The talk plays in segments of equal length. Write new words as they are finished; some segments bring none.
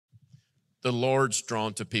The Lord's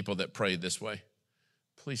drawn to people that pray this way.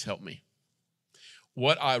 Please help me.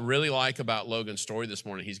 What I really like about Logan's story this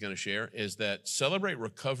morning he's going to share is that Celebrate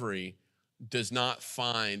Recovery does not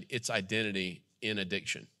find its identity in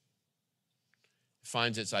addiction. It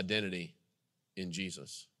finds its identity in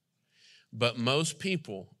Jesus. But most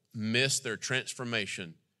people miss their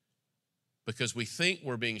transformation because we think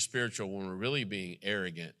we're being spiritual when we're really being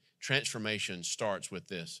arrogant. Transformation starts with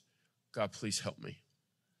this: God, please help me.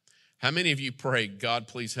 How many of you pray, God,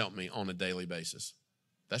 please help me on a daily basis?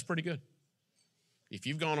 That's pretty good. If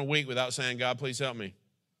you've gone a week without saying, God, please help me,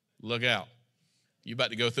 look out. You're about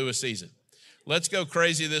to go through a season. Let's go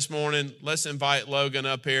crazy this morning. Let's invite Logan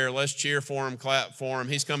up here. Let's cheer for him, clap for him.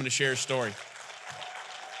 He's coming to share his story.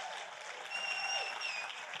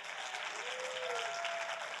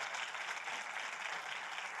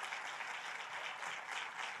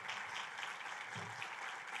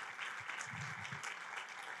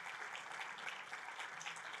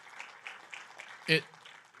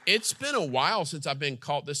 It's been a while since I've been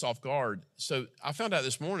caught this off guard. So I found out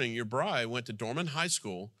this morning your bride went to Dorman High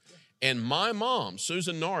School, and my mom,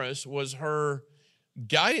 Susan Norris, was her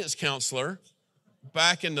guidance counselor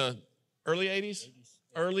back in the early 80s.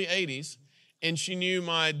 Early 80s. And she knew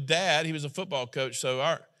my dad. He was a football coach.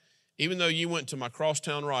 So even though you went to my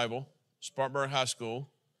crosstown rival, Spartanburg High School,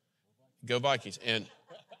 go Vikings. And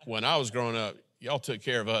when I was growing up, y'all took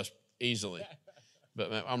care of us easily.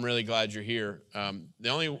 But I'm really glad you're here. The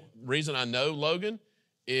only reason I know Logan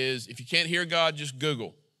is if you can't hear God, just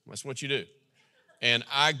Google. That's what you do. And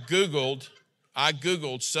I Googled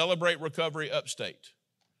Celebrate Recovery Upstate.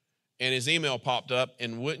 And his email popped up,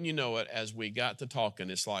 and wouldn't you know it, as we got to talking,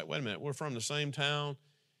 it's like, wait a minute, we're from the same town,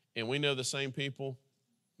 and we know the same people.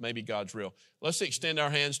 Maybe God's real. Let's extend our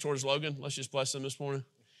hands towards Logan. Let's just bless him this morning.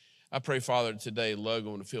 I pray, Father, today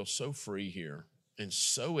Logan would feel so free here and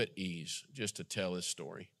so at ease just to tell his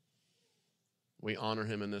story. We honor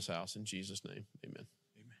him in this house. In Jesus' name, amen.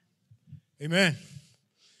 Amen.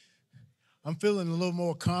 I'm feeling a little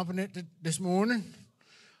more confident this morning.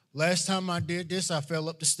 Last time I did this, I fell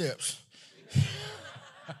up the steps.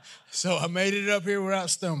 So I made it up here without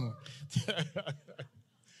stumbling.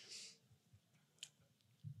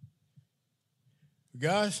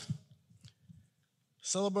 Guys,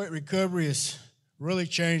 Celebrate Recovery has really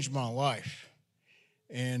changed my life.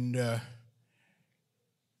 And I'm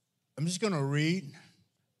just going to read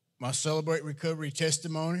my Celebrate Recovery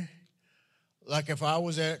testimony like if I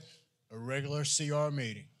was at a regular CR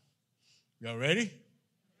meeting. Y'all ready?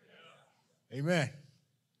 Yeah. Amen.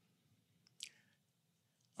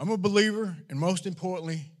 I'm a believer and most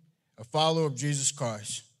importantly, a follower of Jesus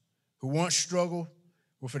Christ who once struggled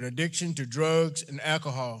with an addiction to drugs and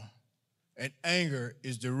alcohol, and anger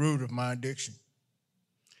is the root of my addiction.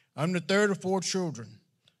 I'm the third of 4 children.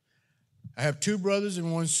 I have 2 brothers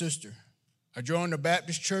and 1 sister. I joined the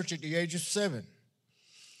Baptist church at the age of 7.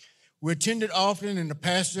 We attended often, and the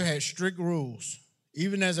pastor had strict rules.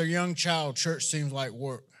 Even as a young child, church seems like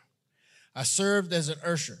work. I served as an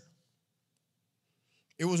usher.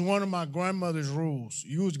 It was one of my grandmother's rules.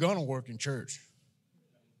 You was going to work in church.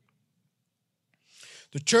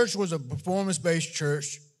 The church was a performance-based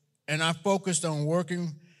church, and I focused on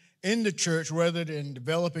working in the church rather than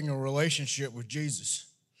developing a relationship with Jesus.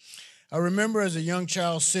 I remember as a young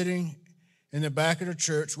child sitting in the back of the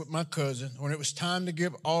church with my cousin. When it was time to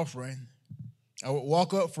give offering, I would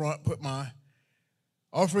walk up front, put my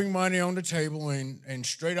offering money on the table, and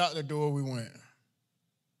straight out the door we went.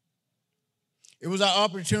 It was our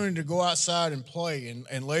opportunity to go outside and play,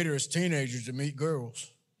 and later as teenagers to meet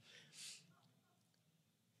girls.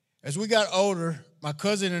 As we got older, my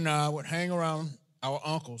cousin and I would hang around our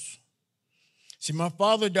uncles. See, my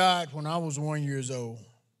father died when I was 1 year old,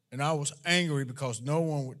 and I was angry because no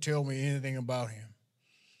one would tell me anything about him.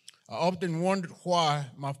 I often wondered why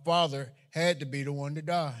my father had to be the one to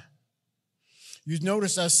die. You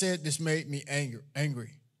notice I said this made me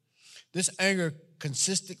angry. This anger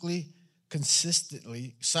consistently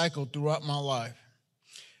cycled throughout my life.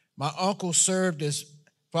 My uncle served as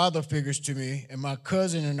father figures to me, and my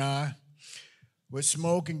cousin and I would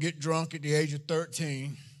smoke and get drunk at the age of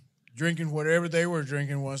 13, drinking whatever they were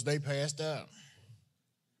drinking once they passed out.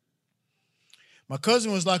 My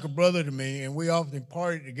cousin was like a brother to me, and we often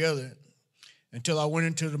partied together until I went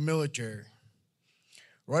into the military.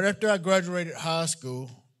 Right after I graduated high school,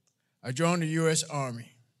 I joined the U.S.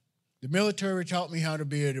 Army. The military taught me how to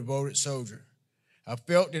be a devoted soldier. I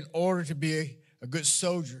felt in order to be a good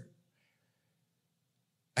soldier,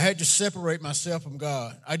 I had to separate myself from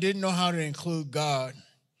God. I didn't know how to include God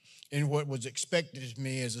in what was expected of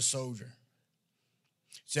me as a soldier.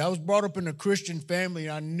 See, I was brought up in a Christian family,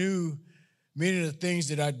 and I knew Many of the things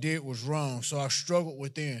that I did was wrong, so I struggled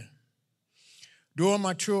within. During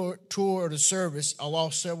my tour of the service, I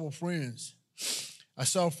lost several friends. I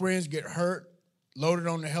saw friends get hurt, loaded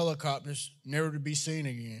on the helicopters, never to be seen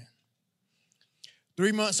again.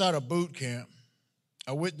 3 months out of boot camp,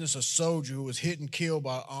 I witnessed a soldier who was hit and killed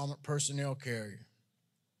by an armored personnel carrier.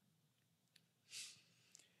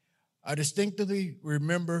 I distinctly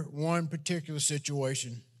remember one particular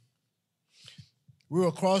situation. We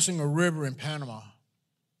were crossing a river in Panama.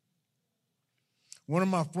 One of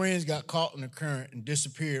my friends got caught in the current and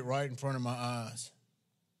disappeared right in front of my eyes.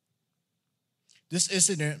 This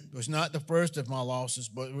incident was not the first of my losses,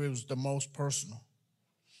 but it was the most personal.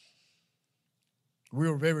 We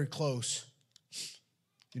were very close.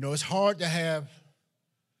 You know, it's hard to have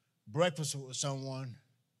breakfast with someone,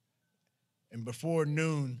 and before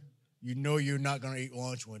noon, you know you're not going to eat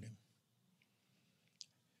lunch with him.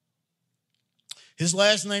 His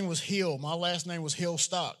last name was Hill. My last name was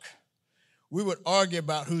Hillstock. We would argue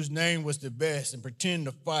about whose name was the best and pretend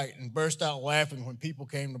to fight and burst out laughing when people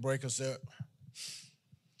came to break us up.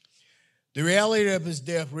 The reality of his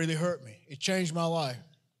death really hurt me. It changed my life.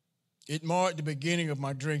 It marked the beginning of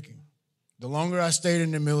my drinking. The longer I stayed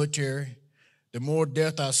in the military, the more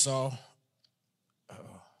death I saw.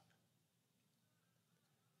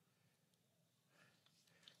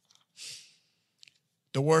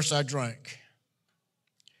 The worse I drank.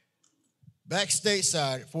 Back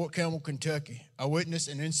stateside at Fort Campbell, Kentucky, I witnessed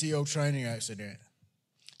an NCO training accident.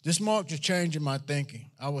 This marked a change in my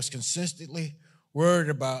thinking. I was consistently worried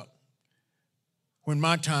about when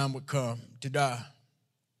my time would come to die.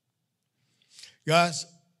 Guys,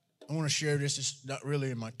 I want to share this. It's not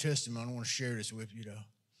really in my testimony. I want to share this with you, though.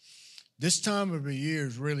 This time of the year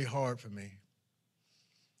is really hard for me.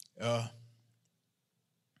 I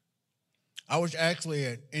was actually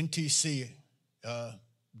at NTC,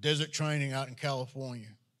 desert training out in California.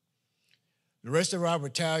 The rest of our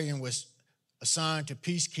battalion was assigned to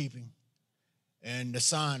peacekeeping and the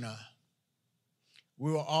Sinai.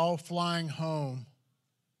 We were all flying home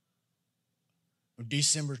on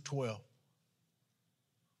December 12th.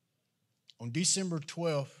 On December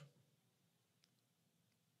 12th,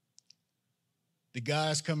 the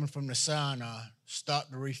guys coming from the Sinai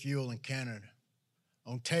stopped to refuel in Canada.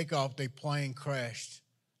 On takeoff, their plane crashed.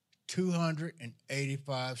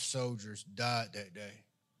 285 soldiers died that day.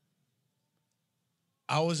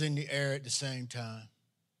 I was in the air at the same time,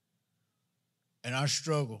 and I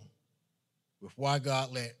struggled with why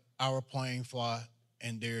God let our plane fly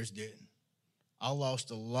and theirs didn't. I lost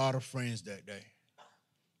a lot of friends that day.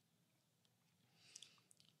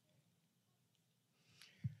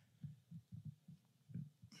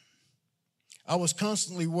 I was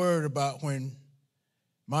constantly worried about when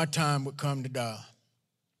my time would come to die.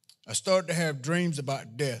 I started to have dreams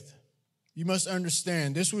about death. You must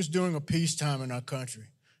understand, this was during a peacetime in our country,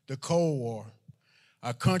 the Cold War.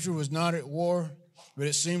 Our country was not at war, but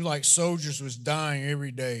it seemed like soldiers was dying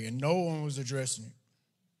every day, and no one was addressing it.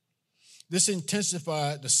 This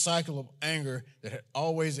intensified the cycle of anger that had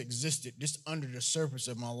always existed just under the surface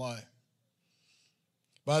of my life.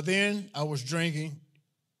 By then, I was drinking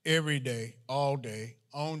every day, all day,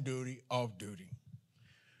 on duty, off duty.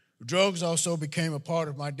 Drugs also became a part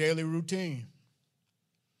of my daily routine.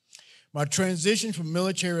 My transition from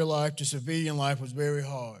military life to civilian life was very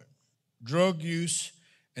hard. Drug use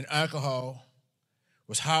and alcohol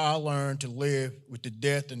was how I learned to live with the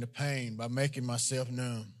death and the pain by making myself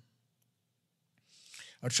numb.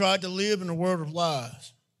 I tried to live in a world of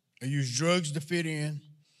lies. I used drugs to fit in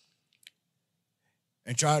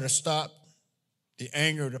and tried to stop the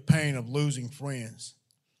anger, the pain of losing friends.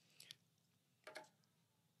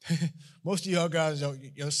 Most of y'all guys,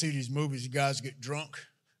 y'all see these movies, you guys get drunk,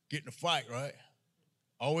 get in a fight, right?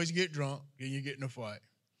 Always get drunk, then you get in a fight.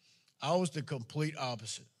 I was the complete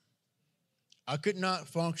opposite. I could not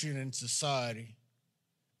function in society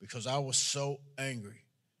because I was so angry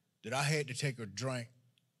that I had to take a drink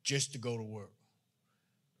just to go to work.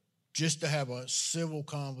 Just to have a civil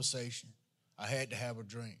conversation, I had to have a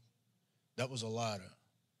drink. That was a lie.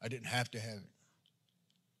 I didn't have to have it.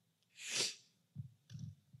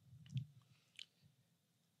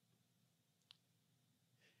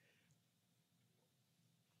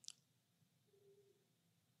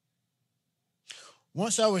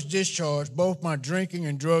 Once I was discharged, both my drinking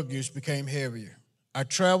and drug use became heavier. I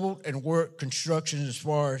traveled and worked construction as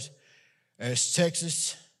far as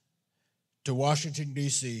Texas to Washington,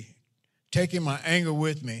 D.C., taking my anger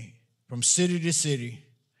with me from city to city,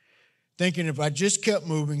 thinking if I just kept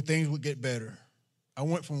moving, things would get better. I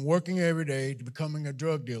went from working every day to becoming a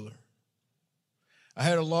drug dealer. I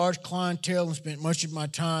had a large clientele and spent much of my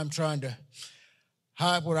time trying to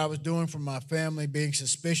hide what I was doing from my family, being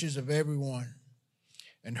suspicious of everyone,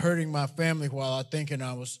 and hurting my family while I thinking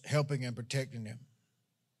I was helping and protecting them.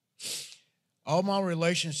 All my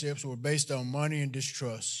relationships were based on money and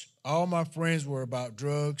distrust. All my friends were about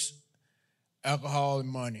drugs, alcohol, and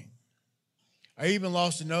money. I even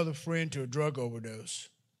lost another friend to a drug overdose.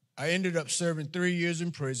 I ended up serving 3 years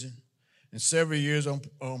in prison and several years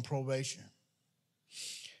on probation.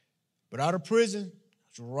 But out of prison,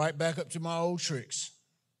 I was right back up to my old tricks.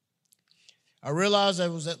 I realized I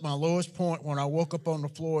was at my lowest point when I woke up on the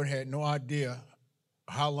floor and had no idea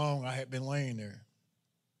how long I had been laying there.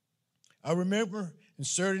 I remember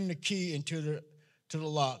inserting the key into the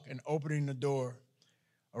lock and opening the door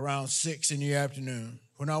around 6 in the afternoon.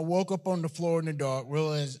 When I woke up on the floor in the dark,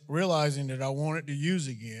 realizing that I wanted to use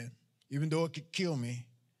again, even though it could kill me,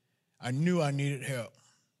 I knew I needed help.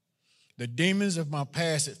 The demons of my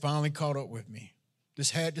past had finally caught up with me.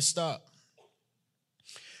 This had to stop.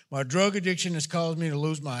 My drug addiction has caused me to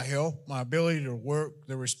lose my health, my ability to work,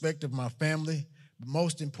 the respect of my family, but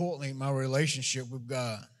most importantly, my relationship with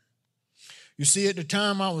God. You see, at the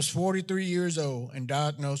time, I was 43 years old and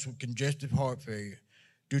diagnosed with congestive heart failure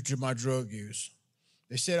due to my drug use.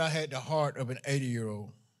 They said I had the heart of an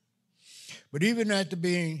 80-year-old. But even after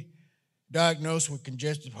being diagnosed with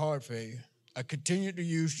congestive heart failure, I continued to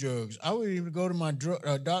use drugs. I would even go to my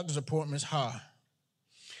doctor's appointments high.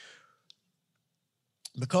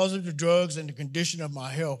 Because of the drugs and the condition of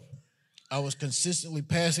my health, I was consistently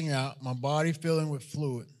passing out, my body filling with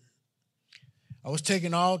fluid. I was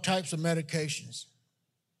taking all types of medications.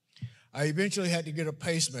 I eventually had to get a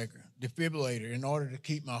pacemaker, defibrillator, in order to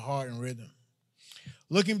keep my heart in rhythm.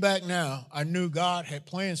 Looking back now, I knew God had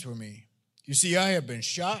plans for me. You see, I had been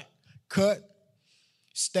shot, cut,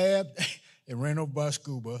 stabbed, and ran over by a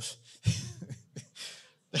school bus.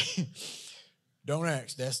 Don't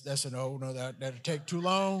ask. That's a whole nother. That'll take too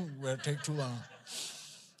long. That'll take too long.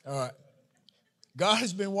 All right. God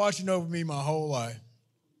has been watching over me my whole life,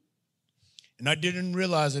 and I didn't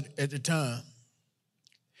realize it at the time.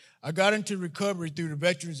 I got into recovery through the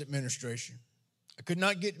Veterans Administration. I could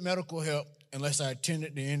not get medical help unless I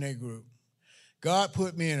attended the NA group. God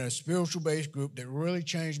put me in a spiritual-based group that really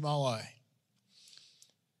changed my life.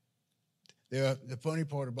 The funny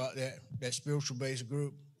part about that spiritual-based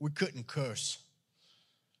group, we couldn't curse.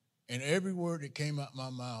 And every word that came out my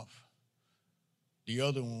mouth, the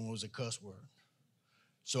other one was a cuss word.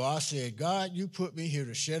 So I said, God, you put me here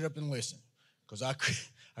to shut up and listen, because I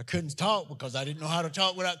couldn't talk because I didn't know how to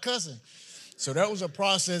talk without cussing. So that was a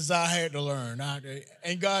process I had to learn.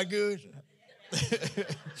 Ain't God good?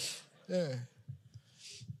 Yeah.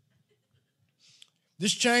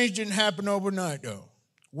 This change didn't happen overnight, though.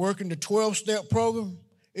 Working the 12-step program,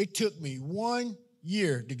 it took me 1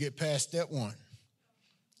 year to get past step 1.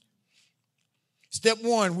 Step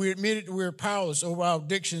 1, we admitted we were powerless over our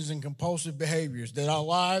addictions and compulsive behaviors, that our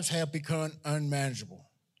lives have become unmanageable.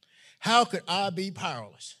 How could I be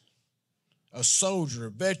powerless? A soldier, a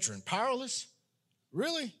veteran, powerless?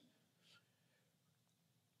 Really?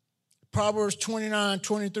 Proverbs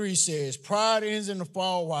 29:23 says, pride ends in the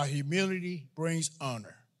fall while humility brings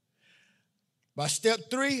honor. By step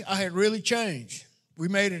 3, I had really changed. We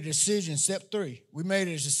made a decision, step 3. We made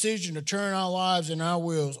a decision to turn our lives and our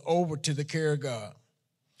wills over to the care of God.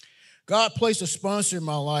 God placed a sponsor in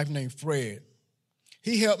my life named Fred.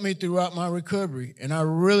 He helped me throughout my recovery, and I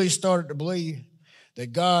really started to believe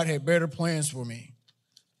that God had better plans for me.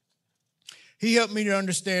 He helped me to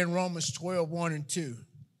understand Romans 12:1 and 2,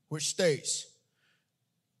 which states,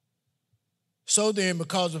 so then,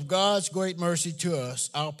 because of God's great mercy to us,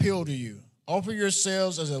 I appeal to you. Offer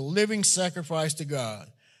yourselves as a living sacrifice to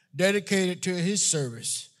God, dedicated to his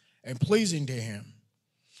service and pleasing to him.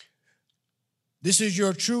 This is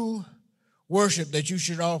your true worship that you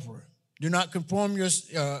should offer. Do not conform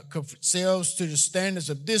yourselves to the standards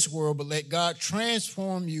of this world, but let God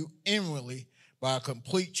transform you inwardly by a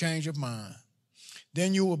complete change of mind.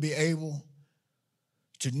 Then you will be able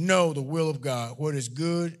to know the will of God, what is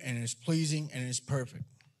good and is pleasing and is perfect.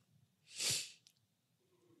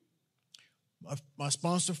 My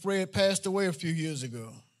sponsor, Fred, passed away a few years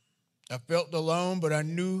ago. I felt alone, but I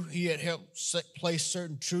knew he had helped place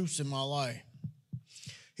certain truths in my life.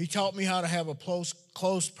 He taught me how to have a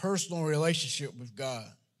close personal relationship with God.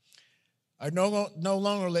 I no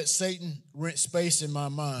longer let Satan rent space in my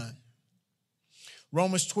mind.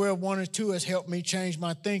 Romans 12:1 and 2 has helped me change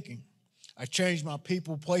my thinking. I changed my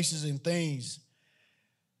people, places, and things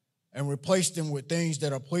and replaced them with things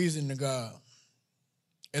that are pleasing to God.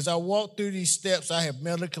 As I walk through these steps, I have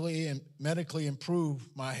medically improved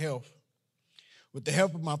my health. With the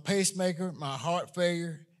help of my pacemaker, my heart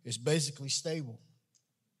failure is basically stable.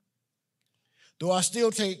 Though I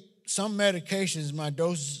still take some medications, my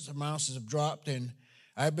doses amounts have dropped, and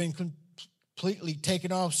I've been completely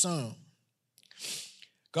taken off some.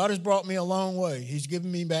 God has brought me a long way. He's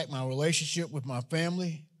given me back my relationship with my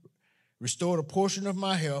family, restored a portion of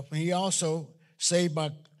my health, and he also saved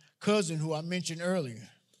my cousin who I mentioned earlier.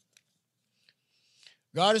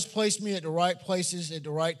 God has placed me at the right places at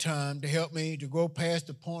the right time to help me to grow past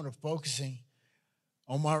the point of focusing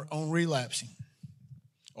on relapsing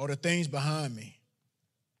or the things behind me.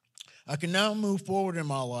 I can now move forward in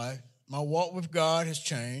my life. My walk with God has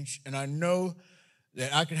changed, and I know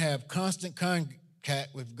that I can have constant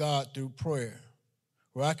contact with God through prayer,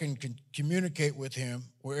 where I can communicate with him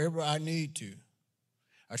wherever I need to.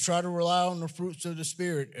 I try to rely on the fruits of the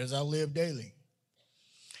Spirit as I live daily.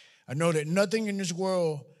 I know that nothing in this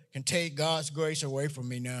world can take God's grace away from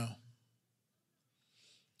me now.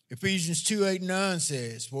 Ephesians 2:8-9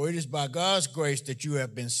 says, "For it is by God's grace that you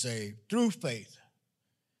have been saved, through faith.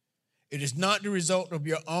 It is not the result of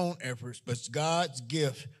your own efforts, but it's God's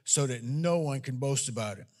gift so that no one can boast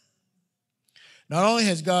about it." Not only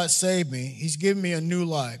has God saved me, he's given me a new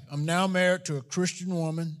life. I'm now married to a Christian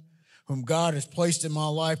woman whom God has placed in my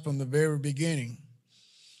life from the very beginning.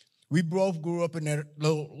 We both grew up in that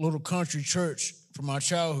little country church from our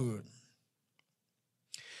childhood.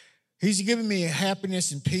 He's given me a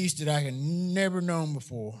happiness and peace that I had never known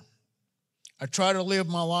before. I try to live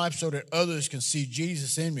my life so that others can see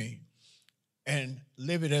Jesus in me and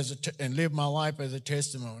live my life as a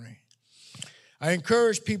testimony. I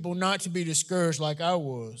encourage people not to be discouraged like I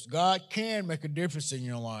was. God can make a difference in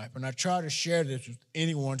your life, and I try to share this with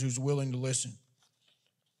anyone who's willing to listen.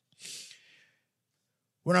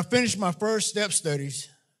 When I finished my first step studies,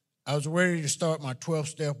 I was ready to start my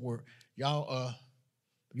 12-step work. Y'all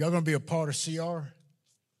going to be a part of CR?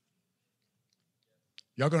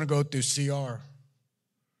 Y'all going to go through CR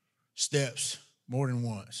steps more than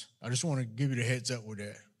once. I just want to give you the heads up with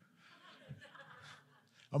that.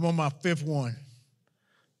 I'm on my 5th one.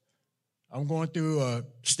 I'm going through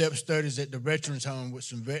step studies at the Veterans Home with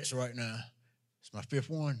some vets right now. It's my 5th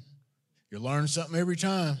one. You learn something every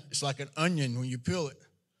time. It's like an onion when you peel it.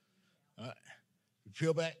 All right. You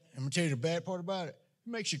peel back. I'm going to tell you the bad part about it. It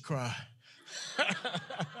makes you cry.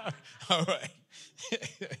 All right.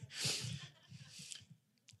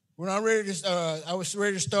 When I was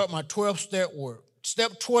ready to start my 12-step work.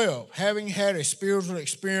 Step 12, having had a spiritual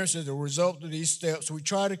experience as a result of these steps, we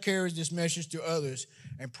try to carry this message to others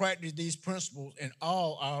and practice these principles in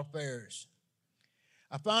all our affairs.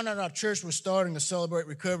 I found out our church was starting a Celebrate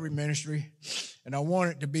Recovery ministry, and I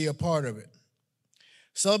wanted to be a part of it.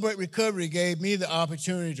 Celebrate Recovery gave me the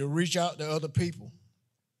opportunity to reach out to other people.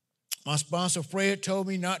 My sponsor, Fred, told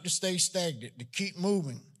me not to stay stagnant, to keep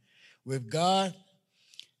moving. With God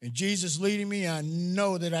and Jesus leading me, I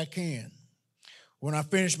know that I can. When I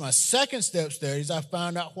finished my second step studies, I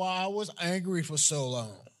found out why I was angry for so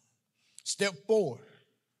long. Step 4,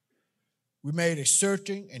 we made a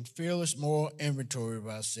searching and fearless moral inventory of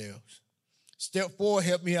ourselves. Step 4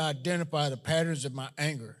 helped me identify the patterns of my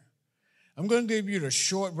anger. I'm going to give you the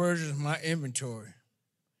short version of my inventory.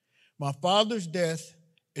 My father's death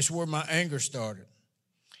is where my anger started.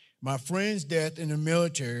 My friend's death in the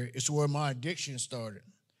military is where my addiction started.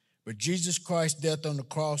 But Jesus Christ's death on the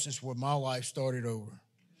cross is where my life started over.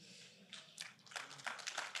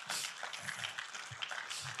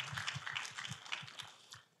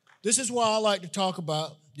 This is why I like to talk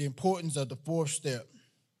about the importance of the 4th step.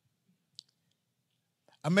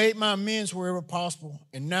 I made my amends wherever possible,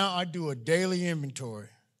 and now I do a daily inventory,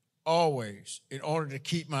 always, in order to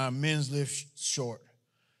keep my amends list short.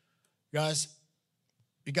 Guys,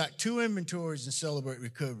 you got 2 inventories in Celebrate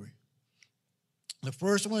Recovery. The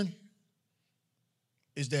first one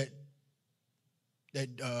is that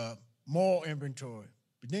moral inventory.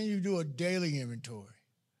 But then you do a daily inventory.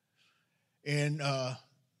 And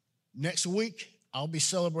next week, I'll be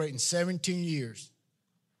celebrating 17 years.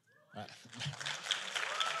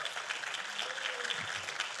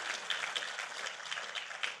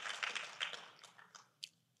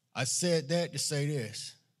 I said that to say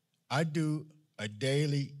this. I do a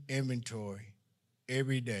daily inventory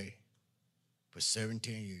every day for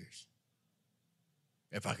 17 years.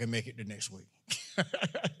 If I can make it the next week.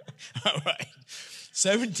 All right.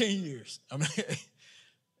 17 years. All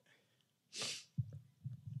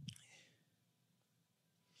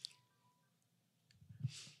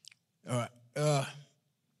right.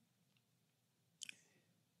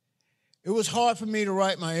 It was hard for me to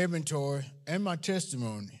write my inventory and my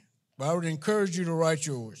testimony, but I would encourage you to write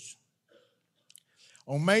yours.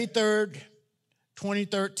 On May 3rd,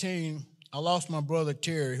 2013, I lost my brother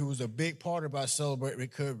Terry, who was a big part of our Celebrate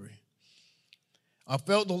Recovery. I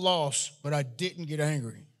felt the loss, but I didn't get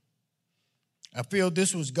angry. I feel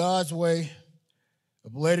this was God's way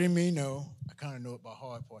of letting me know. I kind of know it by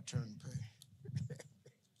heart before I turn the page.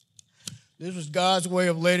 This was God's way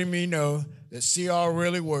of letting me know that CR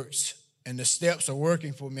really works and the steps are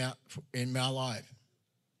working for me in my life.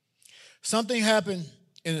 Something happened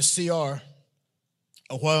in the CR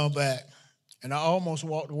a while back, and I almost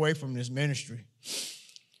walked away from this ministry.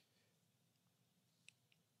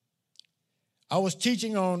 I was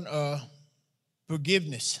teaching on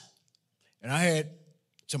forgiveness, and I had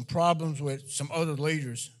some problems with some other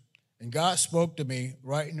leaders, and God spoke to me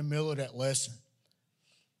right in the middle of that lesson.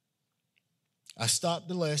 I stopped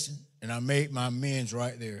the lesson, and I made my amends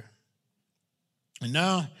right there. And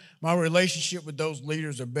now my relationship with those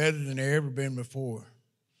leaders are better than they've ever been before.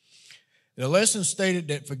 The lesson stated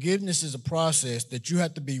that forgiveness is a process that you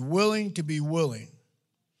have to be willing to be willing.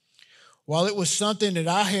 While it was something that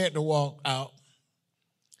I had to walk out,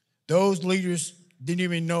 those leaders didn't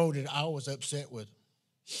even know that I was upset with them.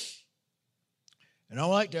 And I'd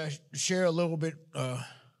like to share a little bit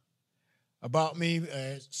about me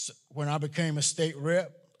when I became a state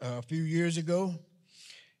rep a few years ago.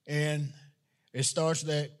 And it starts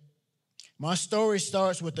that my story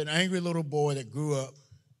starts with an angry little boy that grew up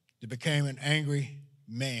that became an angry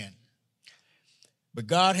man. But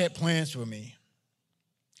God had plans for me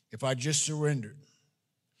if I just surrendered.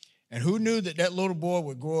 And who knew that that little boy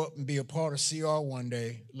would grow up and be a part of CR one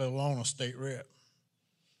day, let alone a state rep?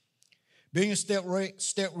 Being a state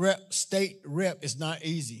rep is not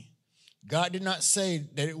easy. God did not say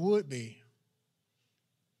that it would be.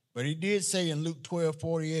 But he did say in Luke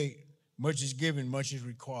 12:48, much is given, much is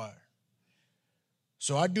required.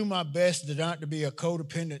 So I do my best not to be a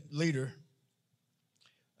codependent leader.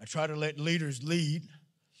 I try to let leaders lead,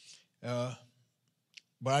 but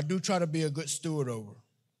I do try to be a good steward over.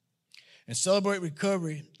 And Celebrate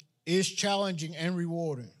Recovery is challenging and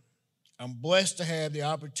rewarding. I'm blessed to have the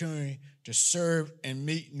opportunity to serve and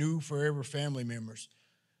meet new forever family members.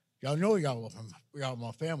 Y'all know y'all are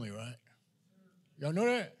my family, right? Y'all know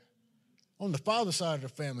that? On the father side of the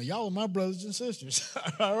family, y'all are my brothers and sisters.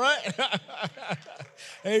 All right?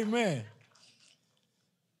 Amen.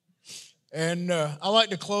 And I like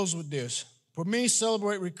to close with this. For me,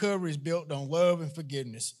 Celebrate Recovery is built on love and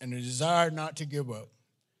forgiveness and a desire not to give up.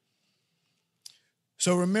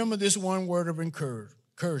 So remember this one word of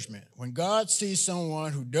encouragement. When God sees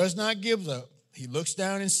someone who does not give up, he looks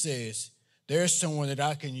down and says, there's someone that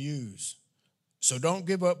I can use. So don't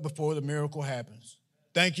give up before the miracle happens.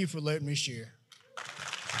 Thank you for letting me share.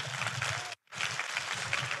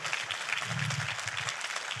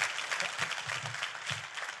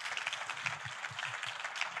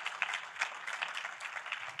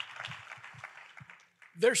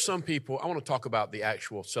 There's some people, I want to talk about the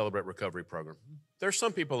actual Celebrate Recovery program. There's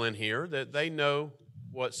some people in here that they know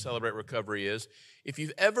what Celebrate Recovery is. If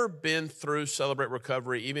you've ever been through Celebrate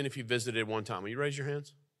Recovery, even if you visited one time, will you raise your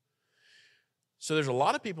hands? So there's a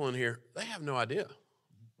lot of people in here, they have no idea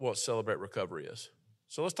what Celebrate Recovery is.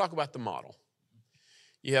 So let's talk about the model.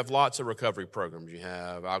 You have lots of recovery programs. You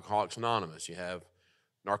have Alcoholics Anonymous. You have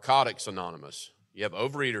Narcotics Anonymous. You have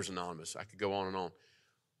Overeaters Anonymous. I could go on and on.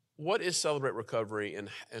 What is Celebrate Recovery and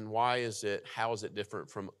how is it different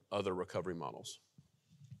from other recovery models?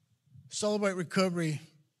 Celebrate Recovery,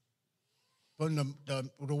 from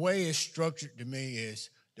the way it's structured to me, is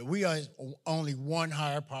that we are only one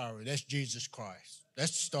higher power. That's Jesus Christ.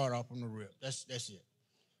 That's to start off on the rip. That's it.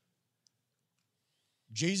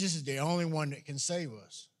 Jesus is the only one that can save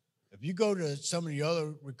us. If you go to some of the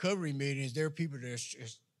other recovery meetings, there are people that's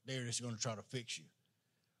going to try to fix you.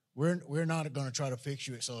 We're not going to try to fix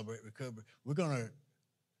you at Celebrate Recovery. We're going to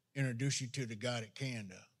introduce you to the guy that can,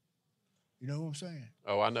 though. You know what I'm saying?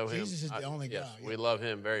 Oh, I know him. Jesus is the only guy. Yes, we love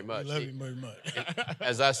him very much. We love him very much.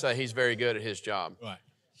 As I say, he's very good at his job. Right.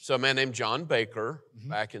 So a man named John Baker,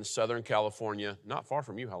 back in Southern California, not far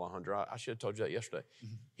from you, Alejandro. I should have told you that yesterday.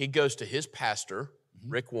 He goes to his pastor,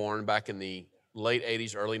 Rick Warren, back in the late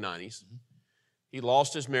 80s, early 90s. He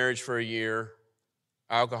lost his marriage for a year,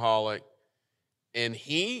 alcoholic, and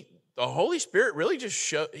the Holy Spirit really just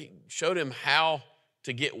showed him how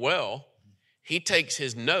to get well. He takes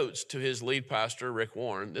his notes to his lead pastor, Rick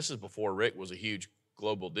Warren. This is before Rick was a huge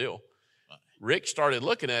global deal. Rick started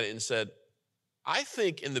looking at it and said, I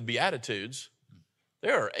think in the Beatitudes,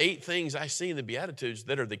 there are 8 things I see in the Beatitudes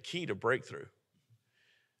that are the key to breakthrough.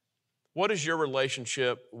 What is your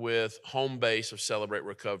relationship with home base of Celebrate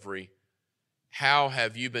Recovery how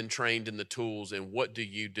have you been trained in the tools, and what do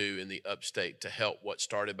you do in the upstate to help what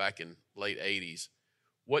started back in late 80s?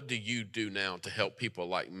 What do you do now to help people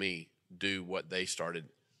like me do what they started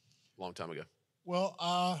a long time ago? Well,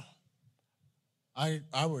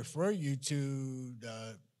 I refer you to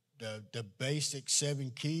the basic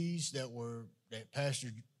 7 keys that Pastor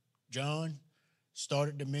John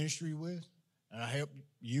started the ministry with, and I help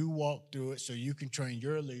you walk through it so you can train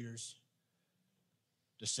your leaders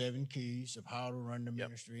the 7 keys of how to run the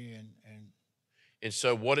ministry. And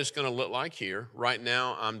so what it's going to look like here, right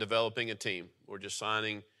now I'm developing a team. We're just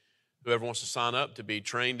signing whoever wants to sign up to be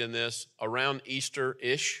trained in this around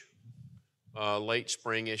Easter-ish, late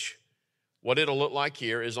spring-ish. What it'll look like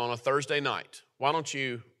here is on a Thursday night. Why don't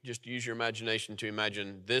you just use your imagination to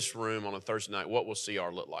imagine this room on a Thursday night? What will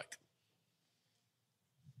CR look like?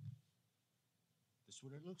 That's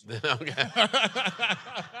what it looks like. Okay.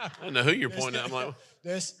 I don't know who you're pointing at. I'm like,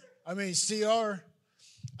 CR.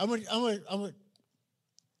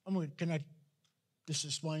 Can I just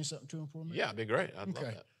explain something to him for me? yeah, it'd be great. I'd love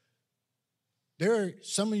that. There are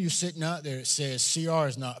some of you sitting out there that says CR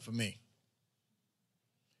is not for me.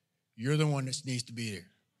 You're the one that needs to be there.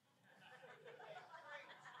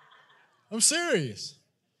 I'm serious.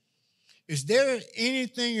 Is there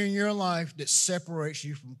anything in your life that separates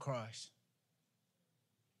you from Christ?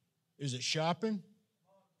 Is it shopping?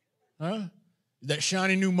 Huh? That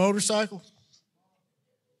shiny new motorcycle?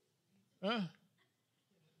 Huh?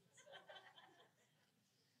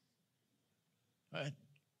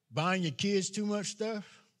 Buying your kids too much stuff?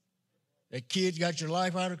 That kids got your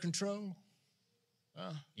life out of control?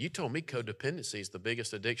 You told me codependency is the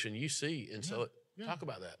biggest addiction you see, and so talk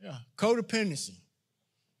about that. Yeah, codependency.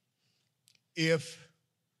 If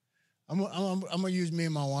I'm gonna use me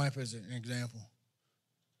and my wife as an example.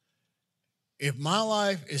 If my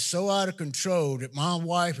life is so out of control that my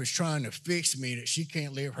wife is trying to fix me that she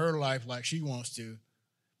can't live her life like she wants to,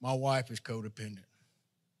 my wife is codependent.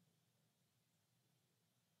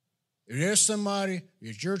 If there's somebody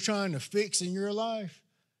that you're trying to fix in your life,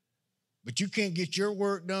 but you can't get your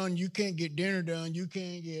work done, you can't get dinner done, you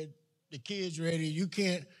can't get the kids ready,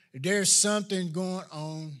 if there's something going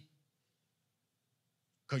on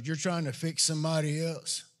because you're trying to fix somebody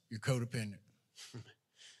else, you're codependent.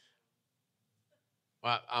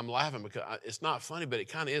 Well, I'm laughing because it's not funny, but it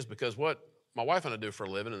kind of is, because what my wife and I do for a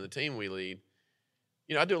living and the team we lead,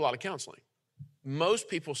 I do a lot of counseling. Most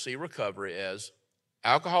people see recovery as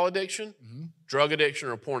alcohol addiction, drug addiction,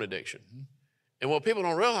 or porn addiction. And what people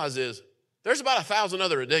don't realize is there's about 1,000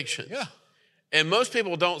 other addictions. Yeah. And most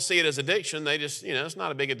people don't see it as addiction. They just, it's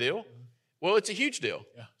not a big a deal. Well, it's a huge deal.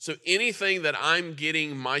 Yeah. So anything that I'm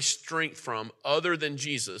getting my strength from other than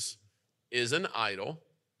Jesus is an idol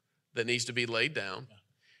that needs to be laid down. Yeah.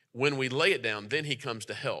 When we lay it down, then he comes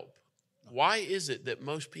to help. Why is it that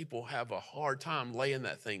most people have a hard time laying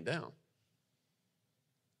that thing down?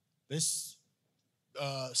 This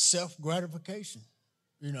self-gratification.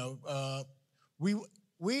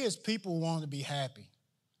 We as people want to be happy.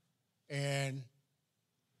 And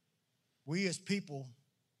we as people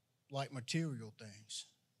like material things,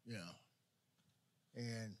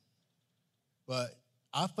 But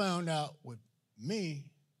I found out with me,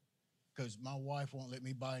 because my wife won't let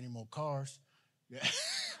me buy any more cars. Yeah.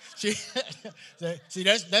 See,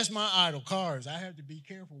 that's my idol, cars. I have to be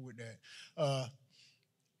careful with that.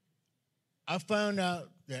 I found out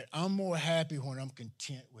that I'm more happy when I'm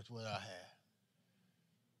content with what I have.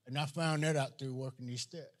 And I found that out through working these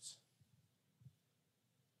steps.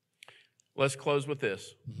 Let's close with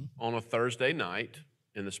this. On a Thursday night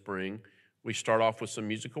in the spring, we start off with some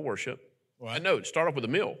musical worship. Right. No, start off with a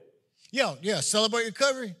meal. Yeah, celebrate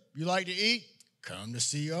recovery. You like to eat? Come to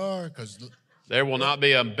CR, because there will not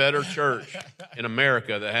be a better church in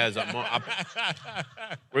America that has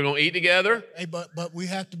we're going to eat together. Hey, but we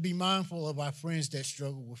have to be mindful of our friends that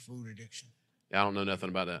struggle with food addiction. I don't know nothing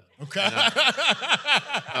about that. Okay.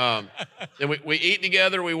 Then we eat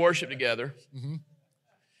together, we worship together.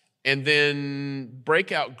 And then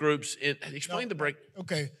breakout groups. Explain the break.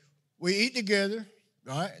 Okay. We eat together,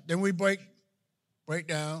 all right? Then we break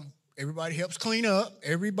down. Everybody helps clean up.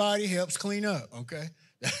 Okay?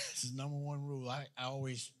 This is number one rule. I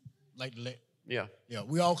always like to Yeah,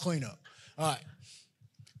 we all clean up. All right.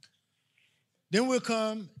 Then we'll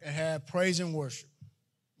come and have praise and worship,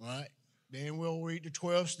 all right? Then we'll read the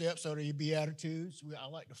 12 steps or the Beatitudes. I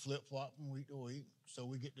like to flip-flop from week to week so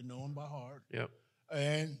we get to know them by heart. Yep.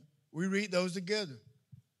 And we read those together.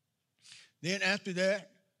 Then after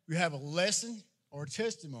that, we have a lesson or a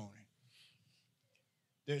testimony.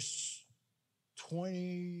 There's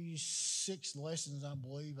 26 lessons, I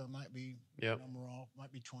believe. I might be number off,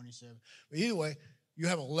 might be 27. But either way, you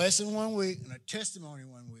have a lesson 1 week and a testimony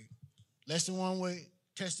 1 week. Lesson 1 week,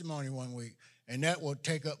 testimony 1 week. And that will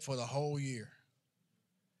take up for the whole year.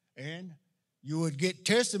 And you would get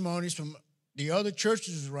testimonies from the other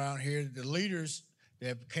churches around here, the leaders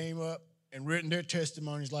that came up and written their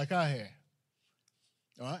testimonies like I had.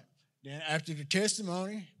 All right? Then after the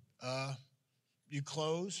testimony, you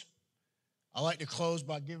close. I like to close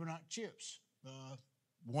by giving out chips.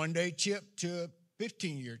 1-day chip to a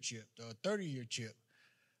 15-year chip, to a 30-year chip.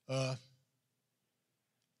 After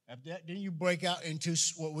that, then you break out into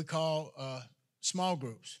what we call small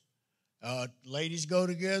groups. Ladies go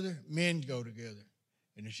together, men go together.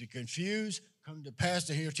 And if you're confused, come to the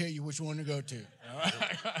pastor, he'll tell you which one to go to. All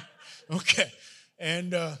right? Okay.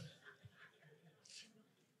 And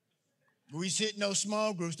we sit in those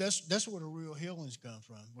small groups. That's where the real healings come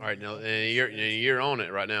from. All right, now you're on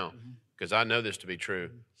it right now, because I know this to be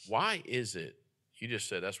true. Why is it? You just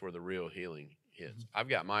said that's where the real healing is. I've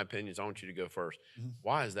got my opinions. I want you to go first.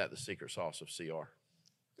 Why is that the secret sauce of CR?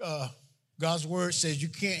 God's word says you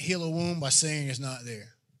can't heal a wound by saying it's not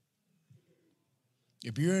there.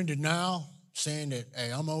 If you're in denial, saying that,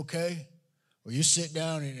 hey, I'm okay, or you sit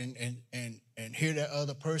down and hear that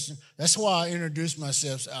other person. That's why I introduced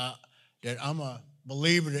myself that I'm a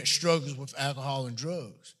believer that struggles with alcohol and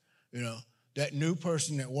drugs. You know, that new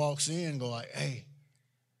person that walks in and go like, hey,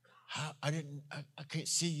 I can't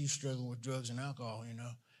see you struggling with drugs and alcohol, you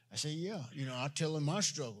know. I say, yeah, you know, I tell him my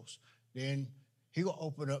struggles. Then he will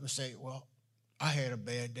open up and say, well, I had a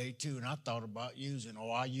bad day too, and I thought about using,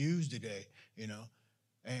 or I used today, you know.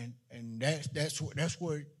 And that's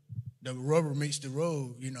where the rubber meets the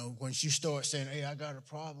road, you know, once you start saying, hey, I got a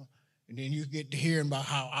problem, and then you get to hearing about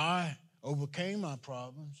how I overcame my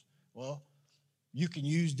problems. Well, you can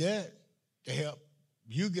use that to help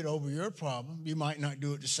you get over your problem. You might not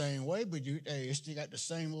do it the same way, but it's still got the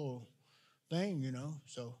same little thing, you know.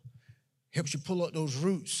 So helps you pull up those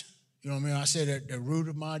roots. You know what I mean? I said that the root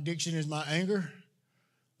of my addiction is my anger,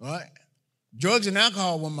 right? Drugs and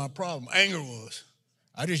alcohol wasn't my problem. Anger was.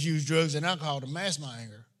 I just used drugs and alcohol to mask my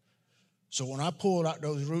anger. So when I pulled out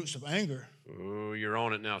those roots of anger. Oh, you're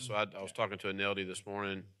on it now. So I was talking to a Neldy this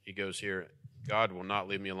morning. He goes here, God will not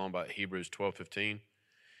leave me alone by Hebrews 12:15.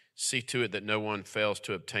 See to it that no one fails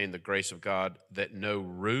to obtain the grace of God, that no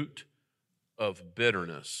root of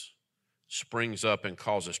bitterness springs up and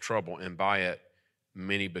causes trouble, and by it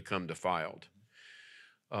many become defiled.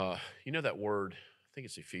 You know that word, I think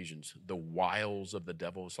it's Ephesians, the wiles of the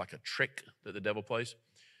devil. It's like a trick that the devil plays.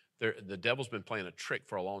 The devil's been playing a trick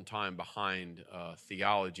for a long time behind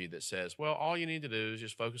theology that says, well, all you need to do is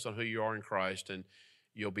just focus on who you are in Christ and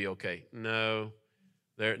you'll be okay. No,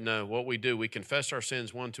 what we do, we confess our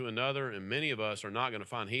sins one to another, and many of us are not going to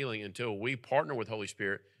find healing until we partner with Holy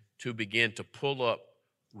Spirit to begin to pull up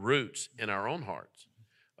roots in our own hearts.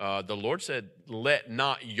 The Lord said, let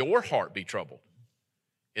not your heart be troubled.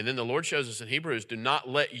 And then the Lord shows us in Hebrews, do not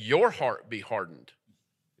let your heart be hardened.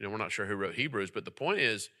 You know, we're not sure who wrote Hebrews, but the point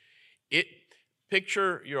is,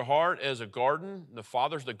 picture your heart as a garden. The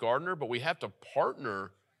Father's the gardener, but we have to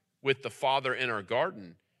partner with the Father in our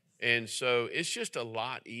garden. And so it's just a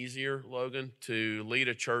lot easier, Logan, to lead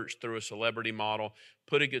a church through a celebrity model,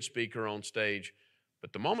 put a good speaker on stage.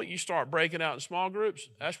 But the moment you start breaking out in small groups,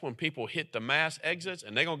 that's when people hit the mass exits,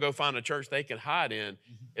 and they're going to go find a church they can hide in.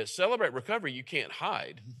 At Celebrate Recovery, you can't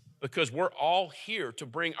hide because we're all here to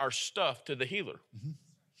bring our stuff to the healer.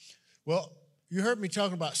 Well, you heard me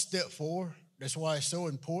talking about step 4. That's why it's so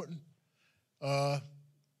important.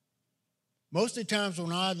 Most of the times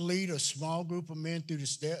when I lead a small group of men through the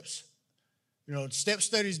steps, you know, step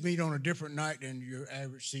studies meet on a different night than your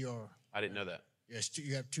average CR. I didn't know that. Yes,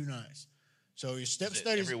 you have 2 nights. So your step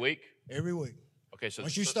studies every week. Every week. Okay, so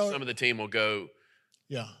some of the team will go.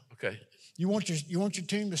 Yeah. Okay. You want your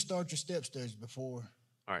team to start your step studies before.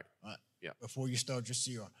 All right. Yeah. Before you start your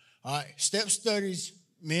CR. All right. Step studies.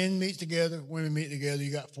 Men meet together, women meet together.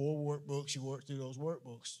 You got 4 workbooks. You work through those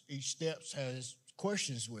workbooks. Each step has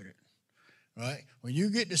questions with it, right? When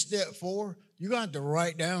you get to step 4, you're going to have to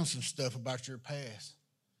write down some stuff about your past.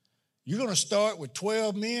 You're going to start with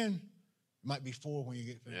 12 men. It might be 4 when you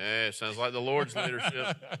get finished. Yeah, it sounds like the Lord's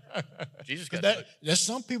leadership. Jesus got there's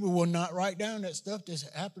some people will not write down that stuff that's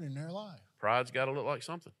happened in their life. Pride's got to look like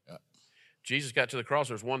something. Yeah. Jesus got to the cross.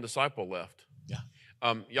 There's 1 disciple left. Yeah.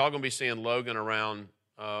 Y'all going to be seeing Logan around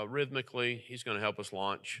rhythmically. He's going to help us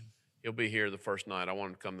launch. He'll be here the first night. I want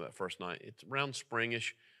him to come to that first night. It's around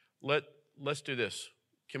springish. Let's do this.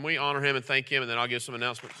 Can we honor him and thank him, and then I'll give some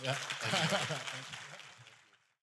announcements? Yeah.